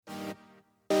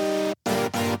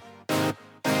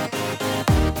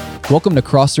Welcome to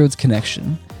Crossroads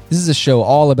Connection. This is a show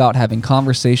all about having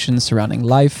conversations surrounding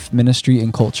life, ministry,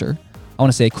 and culture. I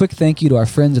want to say a quick thank you to our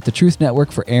friends at the Truth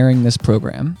Network for airing this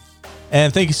program.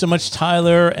 And thank you so much,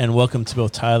 Tyler, and welcome to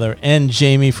both Tyler and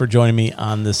Jamie for joining me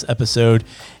on this episode.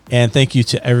 And thank you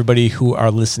to everybody who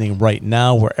are listening right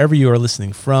now, wherever you are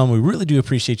listening from. We really do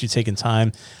appreciate you taking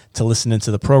time to listen into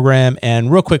the program.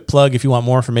 And real quick plug, if you want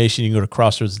more information, you can go to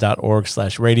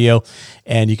crossroads.org/radio,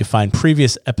 and you can find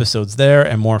previous episodes there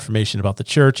and more information about the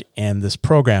church and this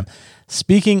program.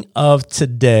 Speaking of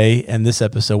today and this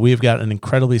episode, we've got an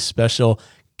incredibly special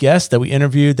guest that we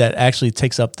interviewed that actually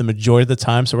takes up the majority of the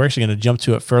time. So we're actually going to jump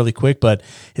to it fairly quick, but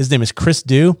his name is Chris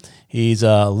Dew. He's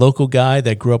a local guy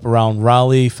that grew up around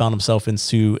Raleigh, found himself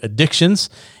into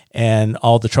addictions and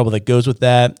all the trouble that goes with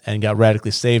that, and got radically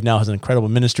saved. Now has an incredible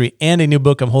ministry and a new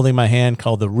book I'm holding in my hand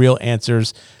called The Real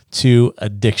Answers to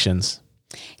Addictions.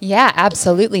 Yeah,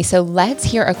 absolutely. So let's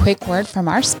hear a quick word from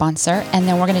our sponsor, and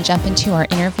then we're going to jump into our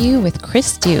interview with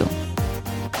Chris Dew.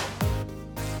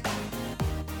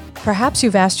 Perhaps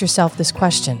you've asked yourself this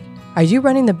question: are you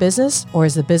running the business, or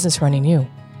is the business running you?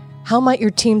 How might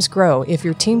your teams grow if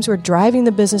your teams were driving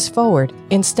the business forward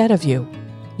instead of you?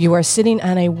 You are sitting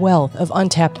on a wealth of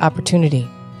untapped opportunity.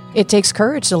 It takes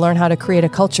courage to learn how to create a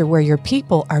culture where your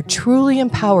people are truly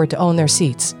empowered to own their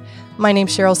seats. My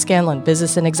name's Cheryl Scanlon,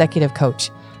 business and executive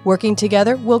coach. Working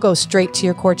together, we'll go straight to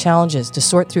your core challenges to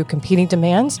sort through competing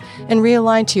demands and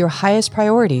realign to your highest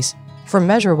priorities for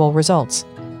measurable results.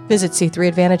 Visit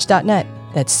c3advantage.net.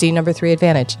 That's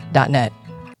c3advantage.net.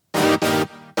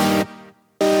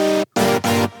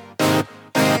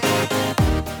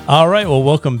 All right, well,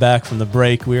 welcome back from the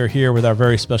break. We are here with our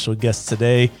very special guest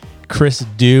today, Chris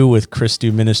Dew with Chris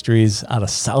Dew Ministries out of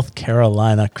South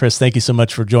Carolina. Chris, thank you so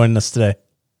much for joining us today.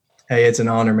 Hey, it's an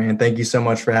honor, man. Thank you so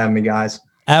much for having me, guys.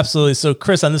 Absolutely. So,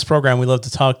 Chris, on this program, we love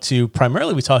to talk to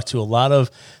a lot of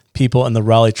people in the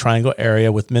Raleigh Triangle area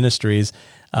with ministries,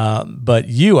 but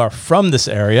you are from this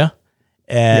area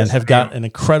and have got an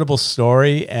incredible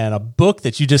story and a book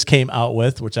that you just came out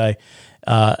with, which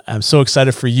I'm so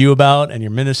excited for you about and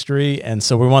your ministry. And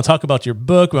so we want to talk about your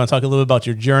book. We want to talk a little bit about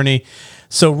your journey.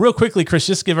 So real quickly, Chris,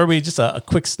 just give everybody just a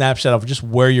quick snapshot of just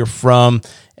where you're from,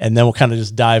 and then we'll kind of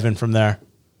just dive in from there.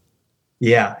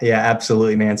 Yeah,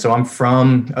 absolutely, man. So I'm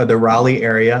from the Raleigh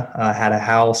area. I had a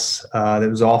house that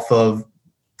was off of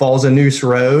Falls and Noose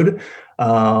Road.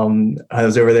 I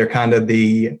was over there kind of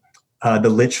the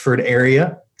Litchford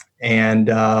area, and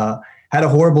had a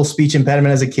horrible speech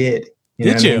impediment as a kid.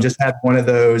 Did you? Just had one of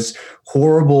those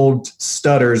horrible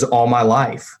stutters all my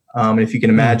life. And if you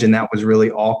can imagine, that was really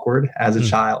awkward as a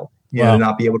child. To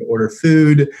not be able to order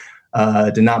food,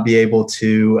 to not be able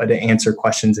to answer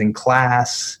questions in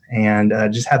class, and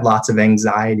just had lots of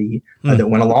anxiety that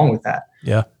went along with that.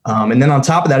 Yeah. And then on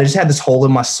top of that, I just had this hole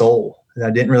in my soul that I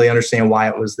didn't really understand why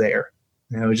it was there.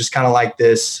 It was just kind of like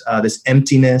this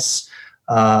emptiness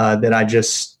that I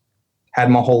just had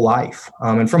my whole life.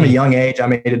 And from a young age, I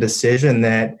made a decision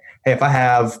that, hey, if I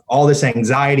have all this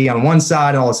anxiety on one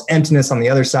side and all this emptiness on the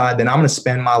other side, then I'm going to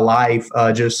spend my life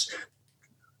just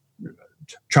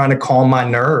trying to calm my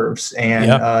nerves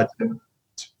and to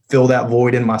fill that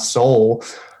void in my soul.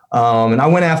 And I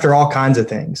went after all kinds of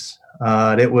things.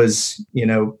 It was,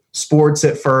 sports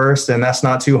at first, and that's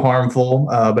not too harmful,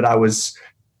 but I was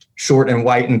short and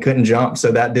white and couldn't jump,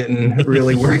 so that didn't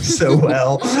really work so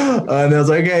well. And I was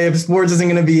like, okay, if sports isn't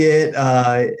going to be it,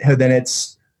 then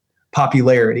it's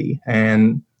popularity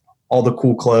and all the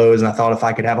cool clothes. And I thought if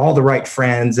I could have all the right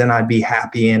friends, then I'd be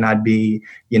happy and I'd be,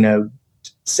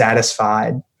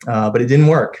 satisfied. But it didn't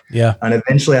work. Yeah. And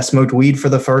eventually I smoked weed for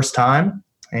the first time,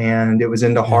 and it was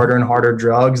into harder and harder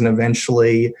drugs. And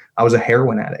eventually I was a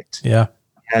heroin addict. Yeah.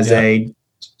 As a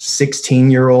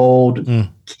 16-year-old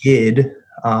kid,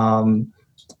 I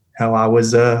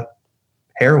was a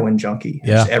heroin junkie.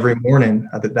 Just every morning.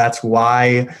 That's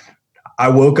why I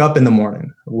woke up in the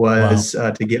morning, was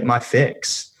to get my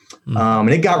fix. And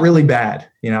it got really bad.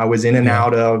 I was in and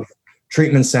out of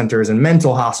treatment centers and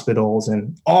mental hospitals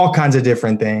and all kinds of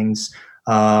different things.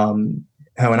 And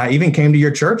I even came to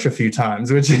your church a few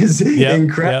times, which is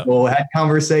incredible. I had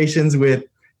conversations with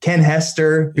Ken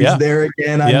Hester, who's there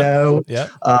again, I know.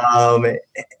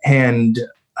 And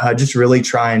just really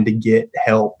trying to get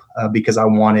help because I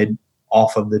wanted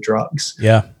off of the drugs.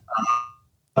 And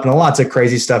lots of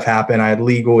crazy stuff happened. I had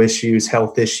legal issues,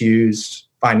 health issues,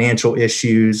 financial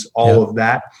issues, all of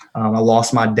that. I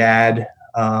lost my dad.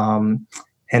 And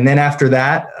then after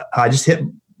that, I just hit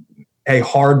a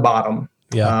hard bottom.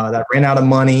 That ran out of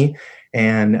money,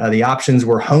 and the options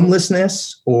were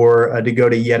homelessness or to go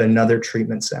to yet another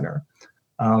treatment center.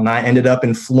 I ended up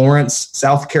in Florence,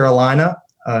 South Carolina,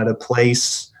 at a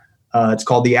place. It's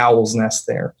called the Owl's Nest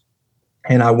there.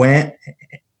 And I went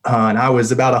and I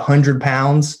was about 100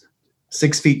 pounds,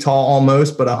 6 feet tall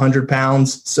almost, but 100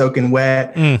 pounds soaking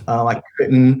wet. I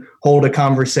couldn't hold a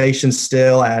conversation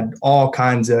still. I had all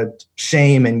kinds of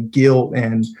shame and guilt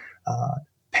and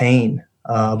pain.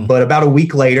 But about a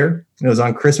week later, it was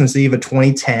on Christmas Eve of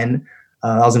 2010,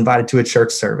 I was invited to a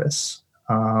church service.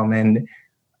 And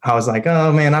I was like,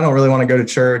 oh man, I don't really want to go to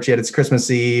church yet. It's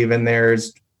Christmas Eve and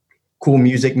there's cool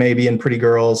music maybe and pretty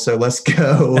girls. So let's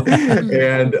go.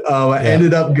 And I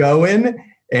ended up going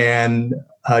and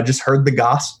just heard the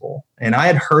gospel. And I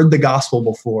had heard the gospel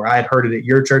before. I had heard it at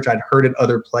your church. I'd heard it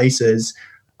other places,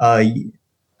 but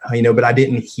I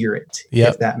didn't hear it.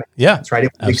 If that makes sense, right?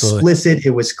 It was explicit.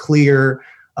 It was clear.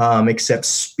 Except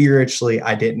spiritually,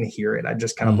 I didn't hear it. I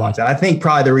just kind of blocked out. I think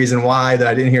probably the reason why that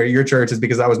I didn't hear it at your church is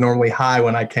because I was normally high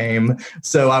when I came.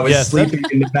 So I was sleeping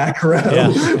in the back row,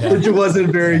 which wasn't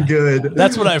very good.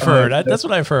 That's what I've heard. That's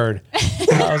what I've heard.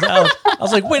 I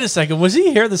was like, wait a second. Was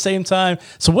he here at the same time?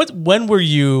 So when will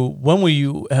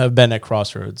you have been at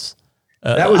Crossroads?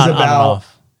 That was about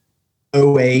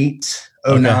 08,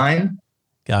 09.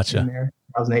 Gotcha.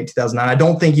 2008, 2009. I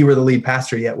don't think you were the lead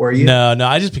pastor yet, were you? No.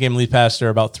 I just became lead pastor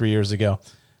about 3 years ago.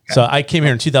 Okay. So I came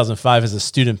here in 2005 as a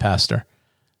student pastor.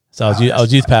 So I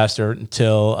was youth pastor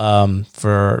until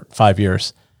for 5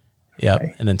 years. Yeah,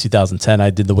 okay. And then 2010 I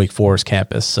did the Wake Forest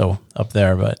campus, so up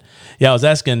there. But yeah, I was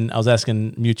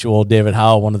asking Mutual David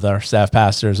Howell, one of our staff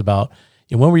pastors, about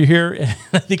when were you here? And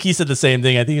I think he said the same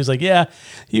thing. I think he was like, yeah,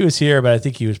 he was here, but I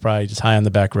think he was probably just high on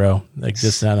the back row, like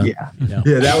just kind of.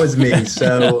 Yeah, that was me.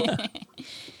 So.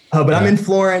 But I'm in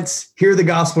Florence, hear the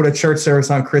gospel at a church service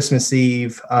on Christmas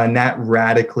Eve, and that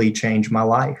radically changed my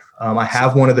life. I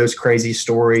have one of those crazy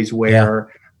stories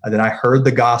where that I heard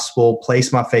the gospel,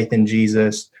 placed my faith in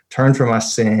Jesus, turned from my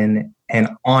sin, and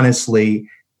honestly,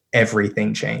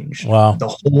 everything changed. Wow. The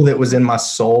hole that was in my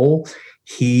soul,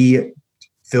 he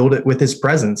filled it with his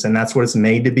presence, and that's what it's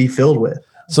made to be filled with.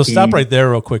 So stop right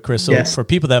there real quick, Chris. So for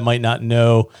people that might not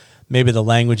know maybe the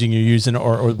languaging you're using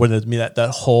or whether it's that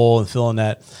hole and filling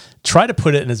that, try to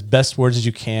put it in as best words as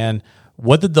you can.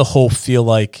 What did the hole feel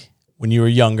like when you were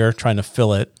younger trying to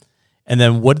fill it? And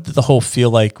then what did the hole feel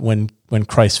like when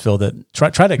Christ filled it? Try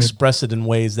to express it in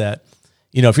ways that,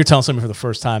 if you're telling somebody for the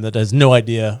first time that has no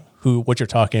idea what you're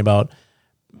talking about,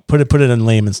 put it in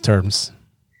layman's terms.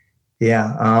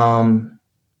 Yeah.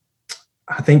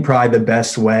 I think probably the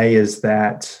best way is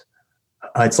that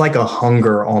it's like a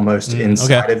hunger almost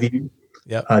inside of you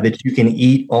that you can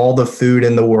eat all the food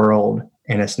in the world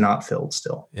and it's not filled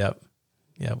still. Yep.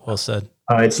 Well said.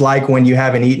 It's like when you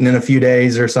haven't eaten in a few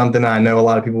days or something. I know a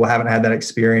lot of people haven't had that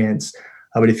experience,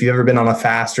 but if you've ever been on a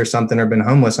fast or something or been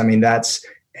homeless, I mean, that's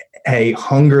a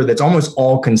hunger that's almost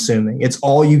all consuming. It's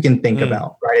all you can think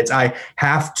about, right? I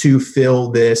have to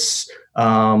fill this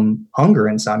hunger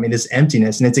inside me, this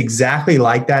emptiness. And it's exactly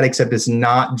like that, except it's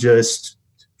not just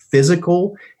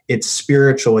physical, it's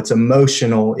spiritual, it's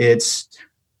emotional, it's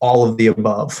all of the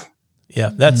above. Yeah,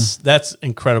 that's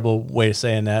incredible way of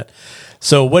saying that.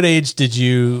 So what age did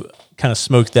you kind of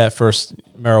smoke that first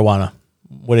marijuana?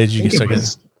 What age did you start getting?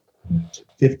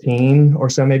 15 or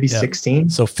so, maybe 16.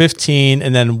 So 15,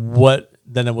 and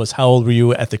then it was, how old were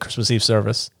you at the Christmas Eve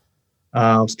service?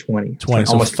 I was 20. So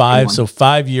almost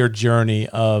 5-year journey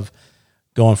of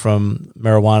going from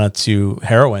marijuana to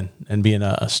heroin and being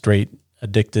a straight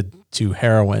addicted to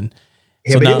heroin.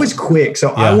 Yeah, but it was quick. So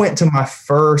I went to my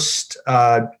first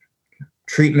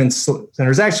treatment center. It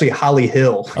was actually Holly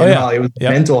Hill. It was a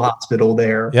mental hospital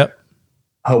there.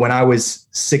 When I was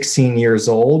 16 years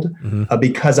old,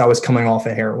 because I was coming off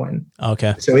of heroin.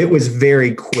 Okay. So it was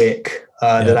very quick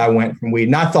that I went from weed.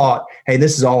 And I thought, hey,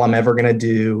 this is all I'm ever going to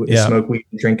do is smoke weed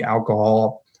and drink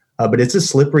alcohol. But it's a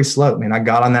slippery slope, man. I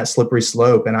got on that slippery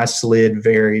slope and I slid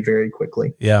very, very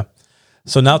quickly. Yeah.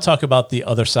 So now talk about the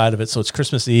other side of it. So it's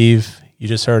Christmas Eve. You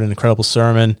just heard an incredible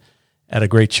sermon at a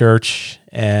great church,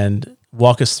 and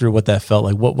walk us through what that felt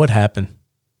like. What happened?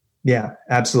 Yeah,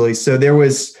 absolutely. So there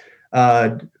was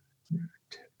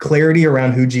clarity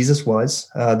around who Jesus was.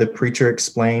 The preacher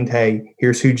explained, hey,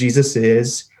 here's who Jesus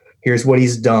is. Here's what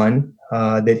he's done,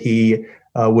 that he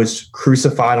was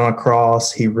crucified on a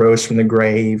cross. He rose from the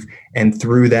grave. And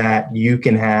through that, you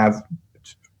can have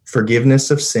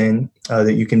forgiveness of sin,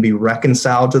 that you can be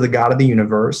reconciled to the God of the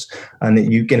universe, and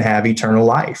that you can have eternal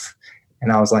life.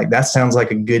 And I was like, that sounds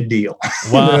like a good deal.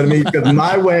 Wow. You know what I mean? Because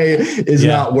my way is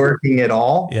not working at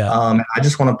all. I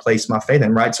just want to place my faith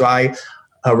in, right? So I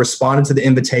responded to the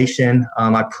invitation.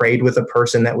 I prayed with a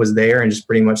person that was there and just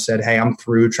pretty much said, hey, I'm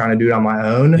through trying to do it on my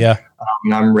own.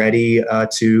 And I'm ready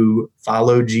to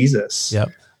follow Jesus.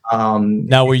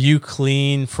 Now, were you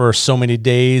clean for so many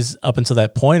days up until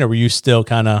that point, or were you still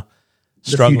kind of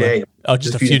struggling? A few days. Oh,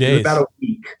 just a few days. About a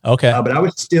week. Okay. But I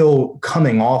was still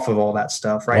coming off of all that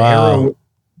stuff, right? Wow.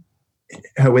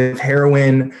 With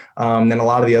heroin, and a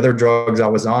lot of the other drugs I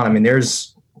was on. I mean,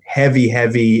 there's heavy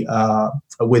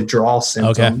withdrawal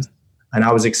symptoms. Okay. And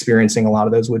I was experiencing a lot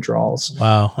of those withdrawals.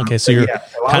 Wow. Okay. So you're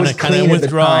kind of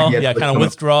withdrawal. Yeah. Kind of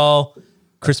withdrawal,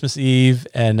 Christmas Eve.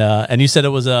 And you said it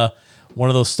was one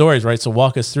of those stories, right? So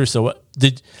walk us through. So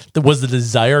was the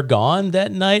desire gone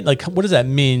that night? Like, what does that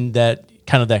mean, that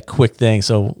kind of that quick thing?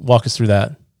 So walk us through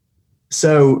that.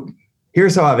 So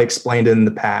here's how I've explained it in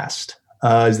the past,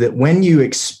 is that when you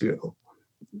let's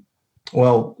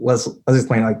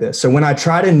explain it like this. So when I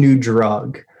tried a new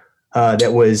drug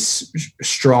that was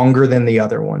stronger than the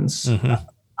other ones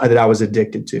that I was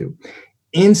addicted to,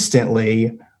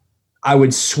 instantly I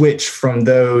would switch from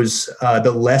those,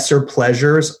 the lesser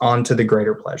pleasures onto the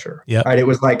greater pleasure. Yep. Right. It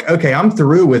was like, okay, I'm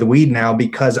through with weed now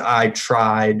because I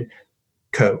tried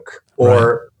Coke,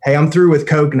 or, hey, I'm through with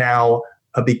Coke now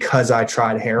because I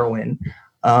tried heroin.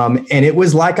 And it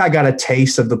was like I got a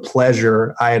taste of the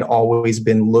pleasure I had always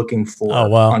been looking for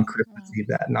on Christmas Eve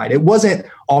that night. It wasn't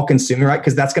all consuming, right?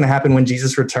 Because that's going to happen when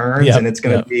Jesus returns, and it's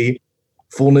going to be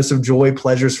fullness of joy,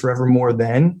 pleasures forevermore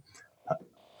then.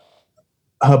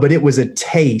 But it was a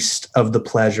taste of the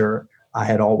pleasure I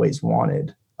had always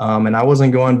wanted. And I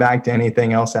wasn't going back to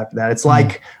anything else after that. It's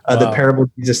like the parable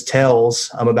Jesus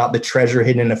tells about the treasure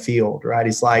hidden in a field, right?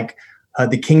 He's like,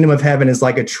 the kingdom of heaven is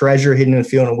like a treasure hidden in a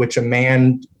field in which a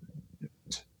man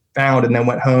found and then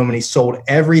went home and he sold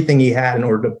everything he had in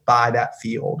order to buy that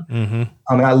field. And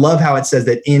I love how it says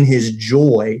that in his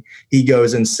joy, he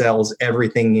goes and sells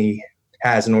everything he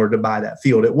has in order to buy that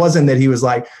field. It wasn't that he was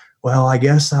like, well, I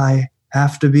guess I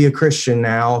have to be a Christian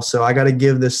now, so I got to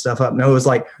give this stuff up. No, it was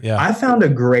like, I found a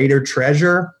greater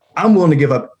treasure. I'm willing to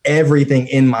give up everything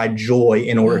in my joy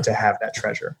in order to have that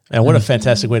treasure. And what a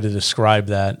fantastic way to describe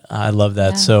that. I love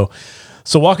that. Yeah.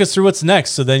 So walk us through what's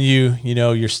next. So then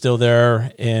you're still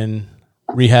there in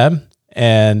rehab.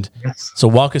 And so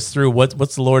walk us through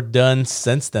what's the Lord done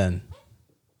since then?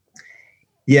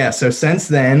 Yeah. So since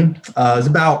then, it was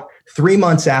about 3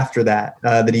 months after that,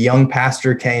 that a young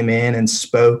pastor came in and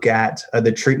spoke at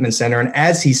the treatment center. And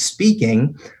as he's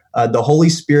speaking, the Holy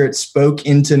Spirit spoke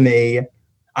into me,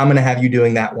 I'm going to have you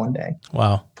doing that one day.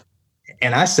 Wow.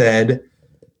 And I said,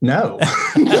 no.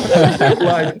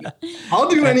 Like, I'll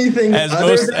do anything as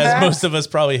most of us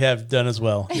probably have done as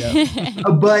well. Yeah.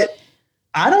 But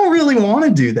I don't really want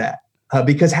to do that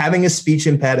because having a speech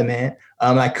impediment,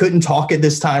 I couldn't talk at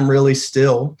this time really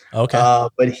still. Okay.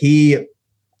 But he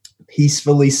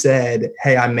peacefully said,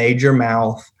 hey, I made your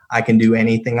mouth. I can do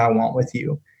anything I want with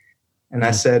you. And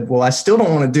I said, well, I still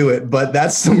don't want to do it, but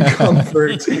that's some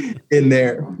comfort in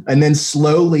there. And then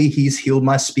slowly he's healed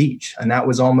my speech. And that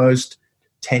was almost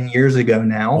 10 years ago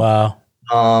now.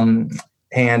 Wow.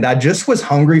 And I just was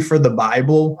hungry for the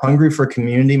Bible, hungry for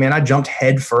community, man. I jumped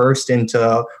headfirst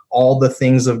into all the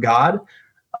things of God,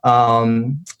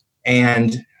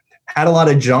 and had a lot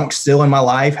of junk still in my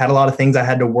life, had a lot of things I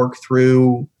had to work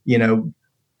through,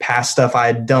 past stuff I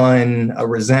had done,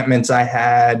 resentments I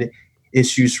had,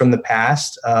 issues from the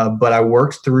past. But I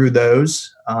worked through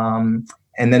those. And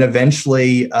then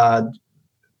eventually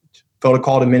felt a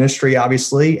call to ministry,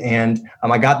 obviously. And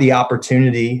I got the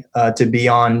opportunity to be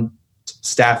on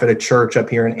staff at a church up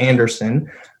here in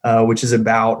Anderson, which is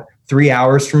about 3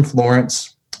 hours from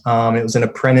Florence. It was an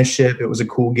apprenticeship. It was a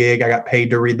cool gig. I got paid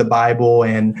to read the Bible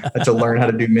and to learn how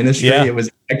to do ministry. Yeah. It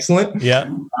was excellent. Yeah.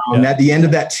 At the end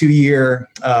of that 2-year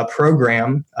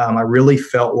program, I really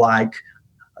felt like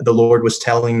the Lord was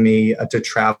telling me to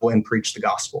travel and preach the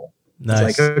gospel. Nice.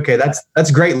 It's like, okay,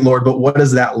 that's great, Lord, but what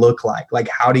does that look like? Like,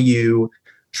 how do you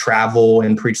travel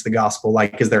and preach the gospel?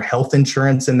 Like, is there health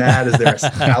insurance in that? Is there a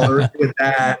salary with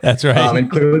that? That's right. And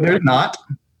clearly there's not.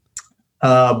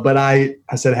 But I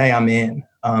said, hey, I'm in.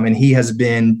 And he has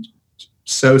been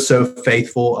so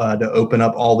faithful to open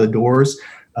up all the doors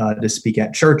to speak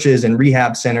at churches and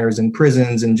rehab centers and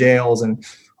prisons and jails and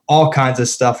all kinds of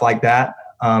stuff like that.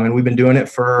 And we've been doing it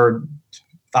for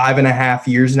 5.5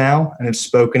 years now, and have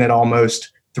spoken at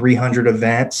almost 300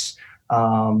 events.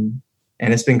 And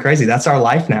it's been crazy. That's our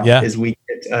life now, is we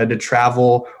get to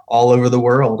travel all over the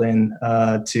world and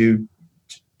to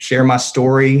share my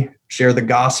story, share the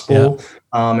gospel,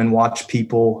 and watch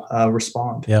people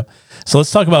respond. Yeah. So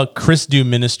let's talk about Chris Do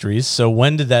Ministries. So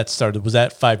when did that start? Was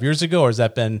that 5 years ago, or has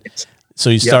that been... So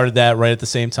you started that right at the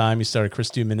same time. You started Chris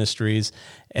Do Ministries.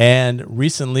 And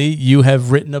recently you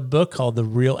have written a book called The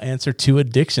Real Answer to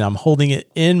Addiction. I'm holding it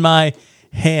in my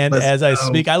hand as I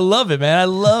speak. I love it, man. I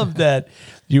love that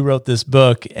you wrote this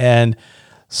book. And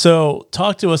so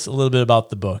talk to us a little bit about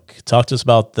the book. Talk to us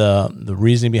about the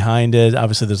reasoning behind it.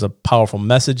 Obviously there's a powerful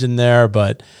message in there,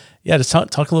 but yeah, just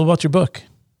talk a little about your book.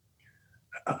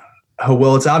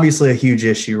 Well, it's obviously a huge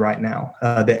issue right now.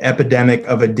 The epidemic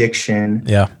of addiction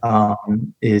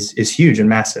is huge and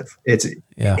massive. It's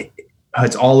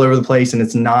all over the place, and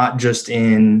it's not just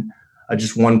in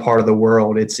just one part of the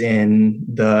world. It's in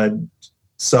the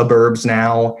suburbs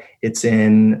now. It's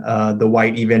in the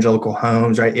white evangelical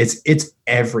homes, right? It's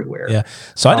everywhere. Yeah.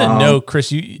 So I didn't know,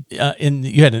 Chris, you had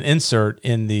an insert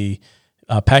in the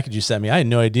package you sent me. I had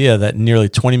no idea that nearly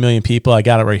 20 million people, I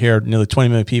got it right here, nearly 20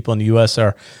 million people in the U.S.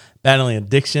 are battling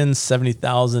addiction.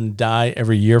 70,000 die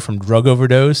every year from drug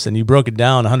overdose. And you broke it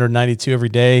down, 192 every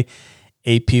day,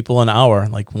 8 people an hour,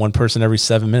 like one person every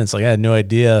 7 minutes. Like I had no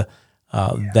idea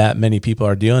that many people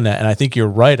are doing that. And I think you're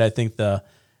right. I think the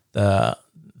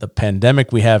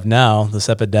pandemic we have now, this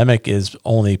epidemic is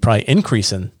only probably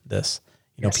increasing this.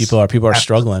 You know, people are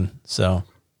struggling. So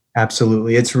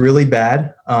absolutely. It's really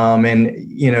bad. And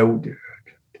you know,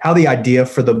 how the idea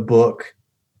for the book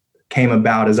came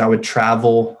about is I would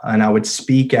travel and I would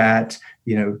speak at,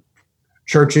 you know,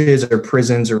 churches or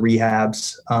prisons or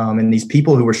rehabs. And these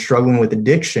people who were struggling with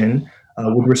addiction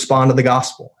would respond to the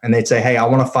gospel, and they'd say, hey, I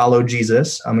want to follow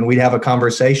Jesus. And we'd have a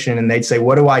conversation, and they'd say,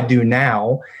 what do I do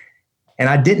now? And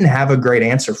I didn't have a great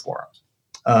answer for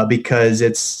them because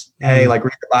it's, hey, like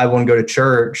read the Bible and go to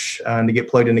church to get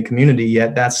plugged into community.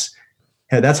 Yet that's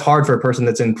hard for a person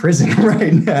that's in prison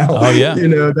right now. Oh yeah. You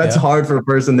know, that's hard for a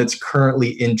person that's currently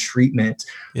in treatment.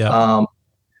 Yeah.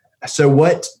 So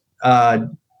what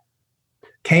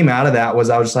came out of that was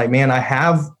I was just like, man, I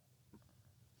have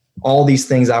all these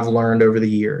things I've learned over the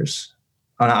years.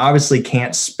 And I obviously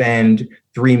can't spend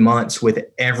 3 months with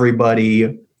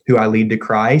everybody who I lead to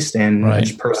Christ and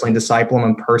just personally disciple them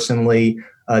and personally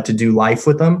to do life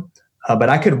with them. But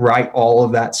I could write all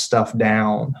of that stuff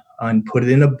down and put it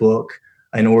in a book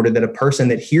in order that a person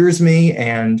that hears me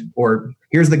or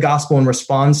hears the gospel and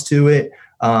responds to it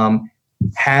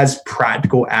has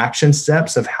practical action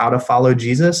steps of how to follow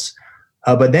Jesus.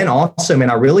 But then also,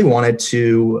 man, I really wanted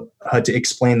to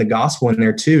explain the gospel in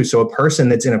there too. So a person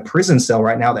that's in a prison cell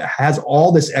right now that has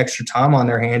all this extra time on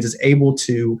their hands is able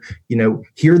to, you know,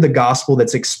 hear the gospel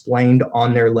that's explained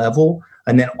on their level,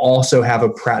 and then also have a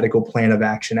practical plan of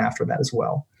action after that as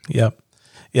well. Yep.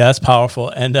 Yeah, that's powerful.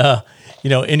 And, you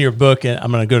know, in your book, and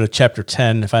I'm going to go to chapter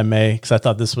 10, if I may, because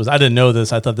I didn't know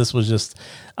this. I thought this was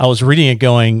I was reading it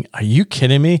going, are you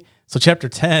kidding me? So chapter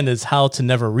 10 is how to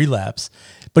never relapse.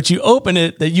 But you open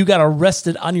it that you got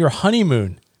arrested on your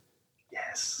honeymoon.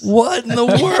 Yes. What in the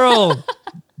world?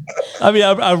 I mean,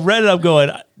 I read it. I'm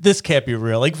going, this can't be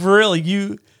real. Like for real,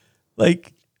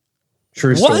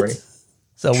 True what? Story.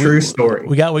 So True story.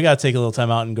 We got to take a little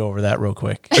time out and go over that real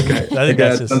quick. Okay. I think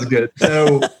that sounds good.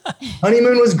 So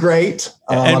honeymoon was great.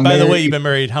 And by the way, you've been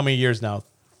married how many years now?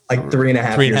 Like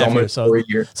 3.5 years, almost 4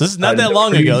 years. So this is not that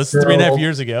long ago. This is 3.5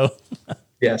 years ago.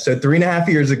 Yeah, so 3.5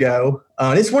 years ago.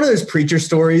 It's one of those preacher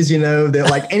stories, you know,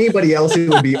 that like anybody else, it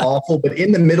would be awful. But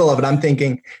in the middle of it, I'm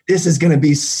thinking, this is going to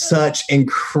be such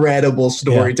incredible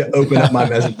story to open up my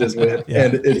messages with. Yeah.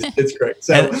 And it's great.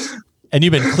 So, and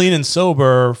you've been clean and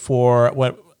sober for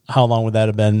how long would that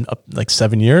have been? Like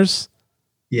 7 years?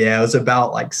 Yeah, it was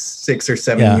about like 6 or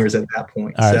 7 years at that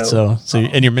point. All right. So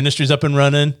and your ministry's up and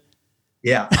running?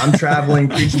 Yeah, I'm traveling,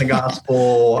 preaching the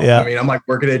gospel. Yeah. I mean, I'm like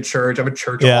working at church. I have a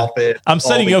church office. I'm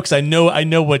setting you up because I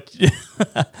know what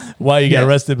why you got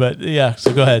arrested, but yeah.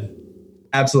 So go ahead.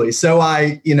 Absolutely. So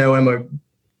I, you know, am a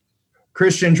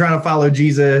Christian trying to follow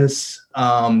Jesus.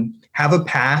 Have a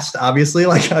past, obviously,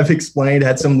 like I've explained,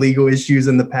 had some legal issues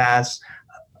in the past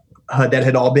that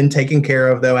had all been taken care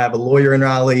of. Though I have a lawyer in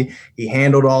Raleigh, he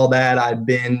handled all that. I'd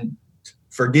been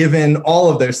forgiven, all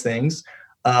of those things.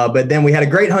 But then we had a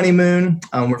great honeymoon.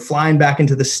 We're flying back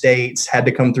into the States, had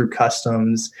to come through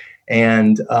customs.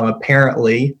 And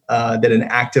apparently that an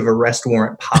active arrest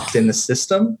warrant popped in the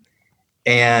system.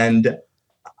 And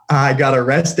I got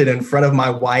arrested in front of my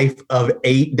wife of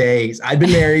 8 days. I'd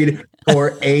been married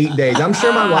for 8 days. I'm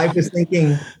sure my wife was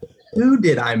thinking, who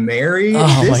did I marry?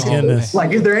 Oh, my goodness.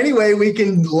 Like, is there any way we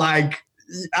can, like,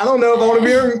 I don't know if I want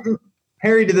to be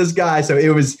married to this guy. So it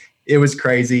was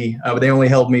crazy. But they only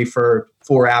held me for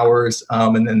 4 hours.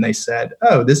 And then they said,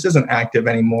 oh, this isn't active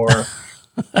anymore.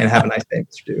 And have a nice day,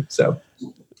 Mr. Dew. So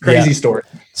crazy story.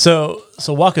 So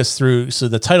walk us through. So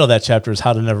the title of that chapter is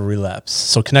How to Never Relapse.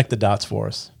 So connect the dots for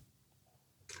us.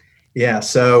 Yeah.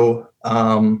 So,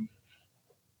 how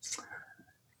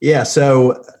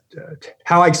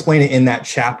I explain it in that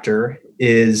chapter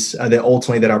is that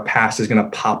ultimately that our past is going to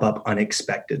pop up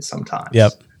unexpected sometimes.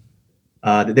 Yep.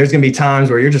 there's going to be times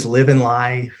where you're just living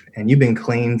life and you've been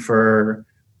clean for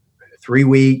 3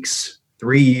 weeks,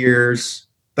 3 years,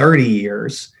 30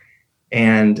 years,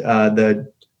 and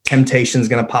the temptation is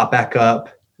going to pop back up.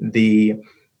 The,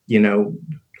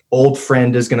 old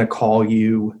friend is going to call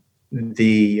you.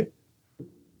 The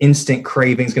instant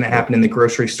craving is going to happen in the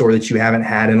grocery store that you haven't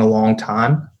had in a long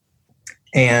time.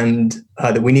 And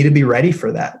that we need to be ready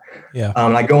for that. Yeah.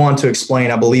 I go on to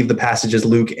explain, I believe the passage is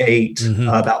Luke 8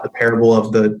 about the parable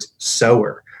of the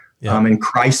sower. Yeah. And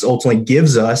Christ ultimately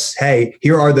gives us, hey,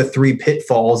 here are the 3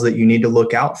 pitfalls that you need to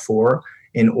look out for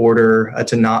in order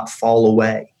to not fall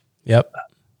away. Yep.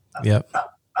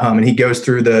 And he goes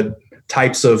through the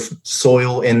types of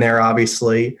soil in there,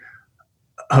 obviously.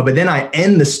 But then I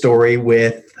end the story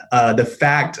with the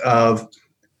fact of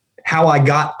how I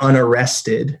got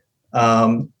unarrested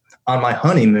on my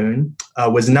honeymoon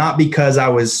was not because I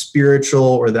was spiritual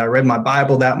or that I read my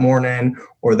Bible that morning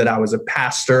or that I was a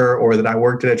pastor or that I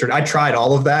worked at a church. I tried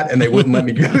all of that and they wouldn't let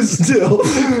me go still.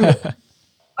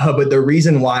 But the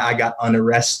reason why I got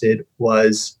unarrested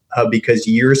was because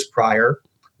years prior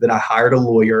that I hired a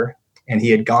lawyer and he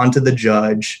had gone to the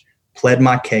judge, pled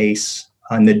my case,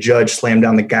 and the judge slammed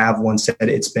down the gavel and said,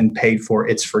 it's been paid for,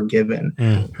 it's forgiven.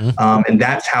 And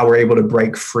that's how we're able to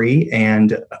break free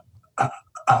and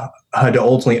to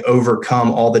ultimately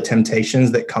overcome all the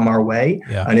temptations that come our way.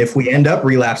 Yeah. And if we end up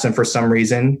relapsing for some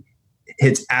reason,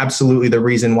 it's absolutely the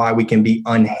reason why we can be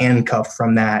unhandcuffed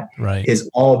from that. Right. Is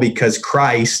all because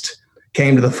Christ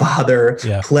came to the Father,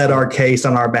 pled our case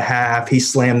on our behalf. He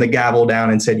slammed the gavel down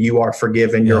and said, you are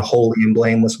forgiven. You're holy and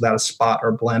blameless without a spot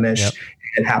or blemish.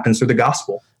 It happens through the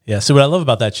gospel. Yeah. So what I love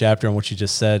about that chapter and what you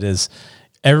just said is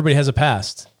everybody has a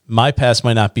past. My past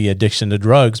might not be addiction to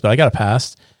drugs, but I got a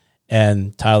past.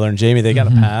 And Tyler and Jamie, they got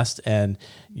a past. And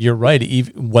you're right.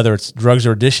 Even whether it's drugs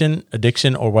or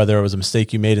addiction, or whether it was a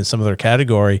mistake you made in some other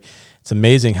category, it's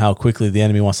amazing how quickly the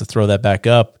enemy wants to throw that back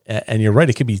up. And you're right.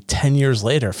 It could be 10 years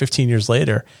later, 15 years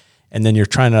later. And then you're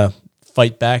trying to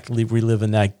fight back,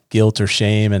 reliving that guilt or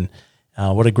shame. And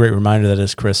what a great reminder that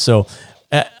is, Chris. So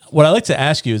what I'd like to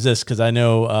ask you is this, because I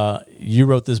know you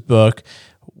wrote this book.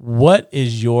 What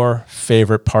is your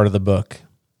favorite part of the book?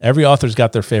 Every author's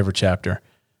got their favorite chapter.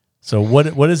 So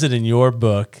what is it in your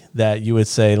book that you would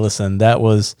say, listen,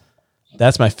 that's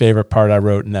my favorite part I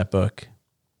wrote in that book?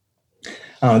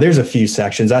 There's a few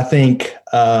sections. I think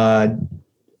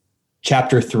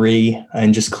chapter 3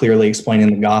 and just clearly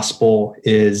explaining the gospel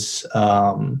is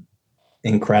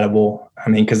incredible. I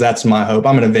mean, because that's my hope.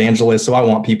 I'm an evangelist, so I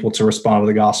want people to respond to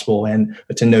the gospel and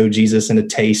to know Jesus and to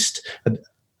taste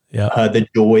the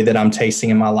joy that I'm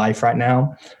tasting in my life right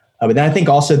now. But then I think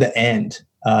also the end.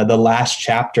 The last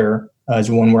chapter is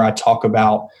one where I talk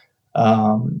about,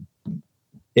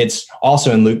 it's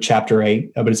also in Luke chapter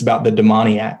 8, but it's about the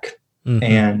demoniac.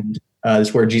 And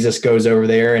it's where Jesus goes over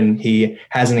there and he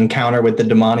has an encounter with the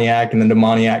demoniac, and the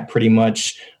demoniac pretty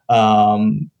much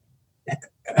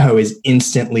is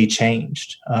instantly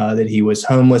changed, that he was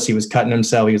homeless, he was cutting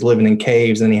himself, he was living in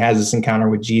caves, and he has this encounter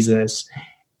with Jesus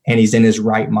and he's in his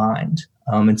right mind.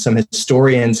 And some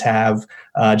historians have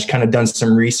just kind of done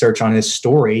some research on his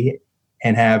story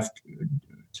and have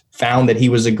found that he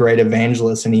was a great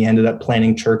evangelist, and he ended up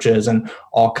planting churches and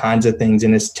all kinds of things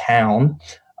in his town.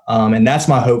 And that's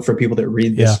my hope for people that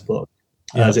read this book,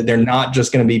 is that they're not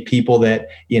just going to be people that,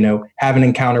 have an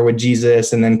encounter with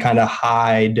Jesus and then kind of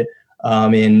hide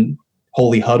in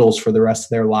holy huddles for the rest of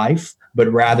their life,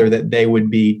 but rather that they would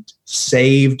be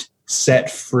saved, set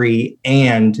free,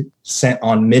 and sent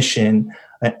on mission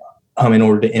in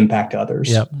order to impact others.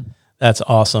 Yep. That's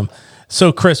awesome.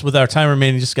 So Chris, with our time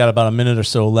remaining, just got about a minute or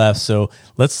so left. So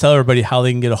let's tell everybody how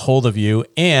they can get a hold of you,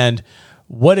 and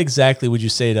what exactly would you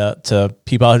say to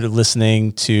people out there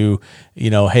listening to,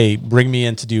 hey, bring me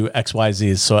in to do X, Y,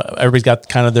 Z. So everybody's got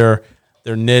kind of their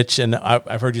niche. And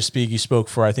I've heard you speak. You spoke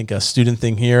for, I think, a student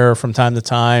thing here from time to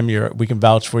time. We can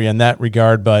vouch for you in that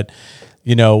regard, but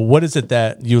what is it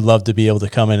that you love to be able to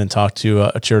come in and talk to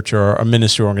a church or a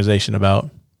ministry organization about?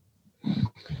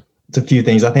 It's a few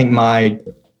things. I think my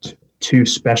two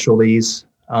specialties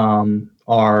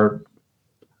are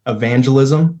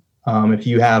evangelism. If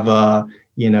you have a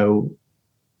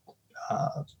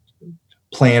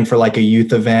plan for like a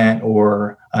youth event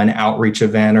or an outreach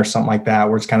event or something like that,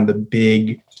 where it's kind of the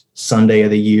big Sunday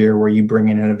of the year where you bring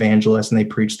in an evangelist and they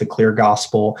preach the clear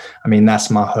gospel. I mean, that's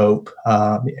my hope.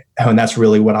 And that's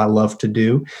really what I love to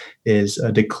do, is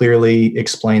to clearly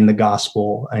explain the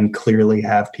gospel and clearly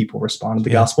have people respond to the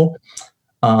gospel.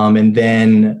 And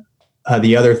then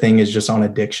the other thing is just on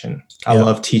addiction. I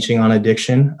love teaching on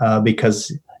addiction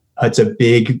because it's a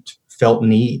big felt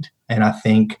need. And I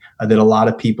think that a lot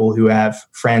of people who have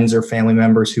friends or family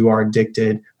members who are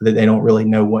addicted, that they don't really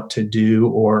know what to do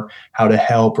or how to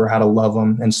help or how to love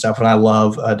them and stuff. And I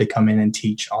love to come in and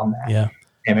teach on that. Yeah.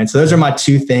 And so those are my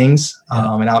two things.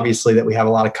 And obviously that we have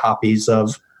a lot of copies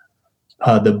of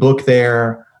the book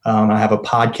there. I have a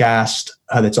podcast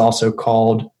that's also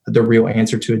called The Real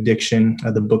Answer to Addiction.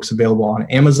 The book's available on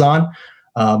Amazon.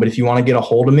 But if you want to get a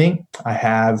hold of me, I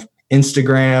have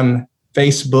Instagram,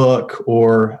 Facebook,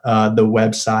 or the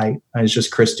website. It's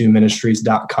just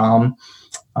chrisdoministries.com.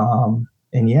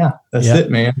 And yeah, that's it,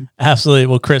 man. Absolutely.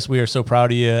 Well, Chris, we are so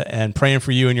proud of you and praying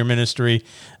for you and your ministry.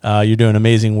 You're doing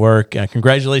amazing work.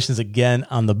 Congratulations again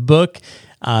on the book,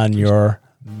 on your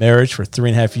marriage for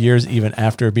 3.5 years, even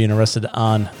after being arrested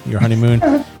on your honeymoon,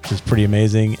 which is pretty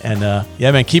amazing. And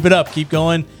yeah, man, keep it up, keep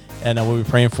going. And we'll be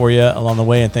praying for you along the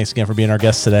way. And thanks again for being our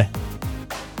guest today.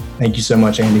 Thank you so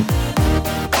much, Andy.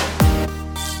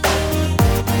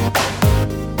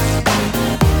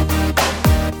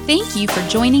 Thank you for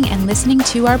joining and listening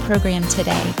to our program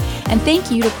today. And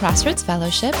thank you to Crossroads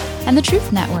Fellowship and the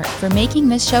Truth Network for making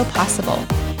this show possible.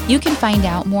 You can find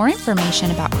out more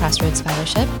information about Crossroads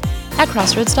Fellowship at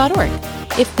crossroads.org.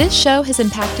 If this show has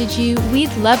impacted you,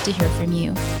 we'd love to hear from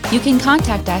you. You can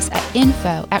contact us at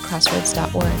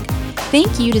info@crossroads.org.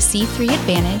 Thank you to C3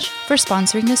 Advantage for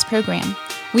sponsoring this program.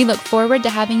 We look forward to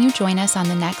having you join us on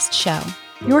the next show.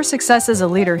 Your success as a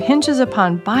leader hinges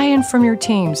upon buy-in from your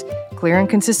teams, clear and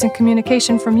consistent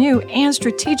communication from you, and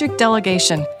strategic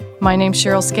delegation. My name's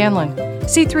Cheryl Scanlon.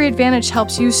 C3 Advantage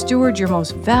helps you steward your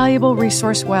most valuable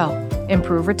resource well,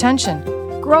 improve retention,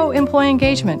 grow employee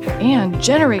engagement, and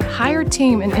generate higher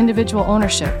team and individual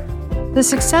ownership. The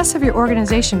success of your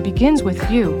organization begins with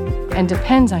you and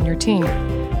depends on your team.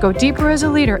 Go deeper as a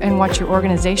leader and watch your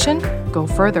organization go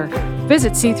further.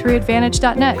 Visit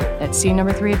c3advantage.net. That's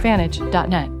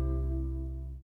C3advantage.net.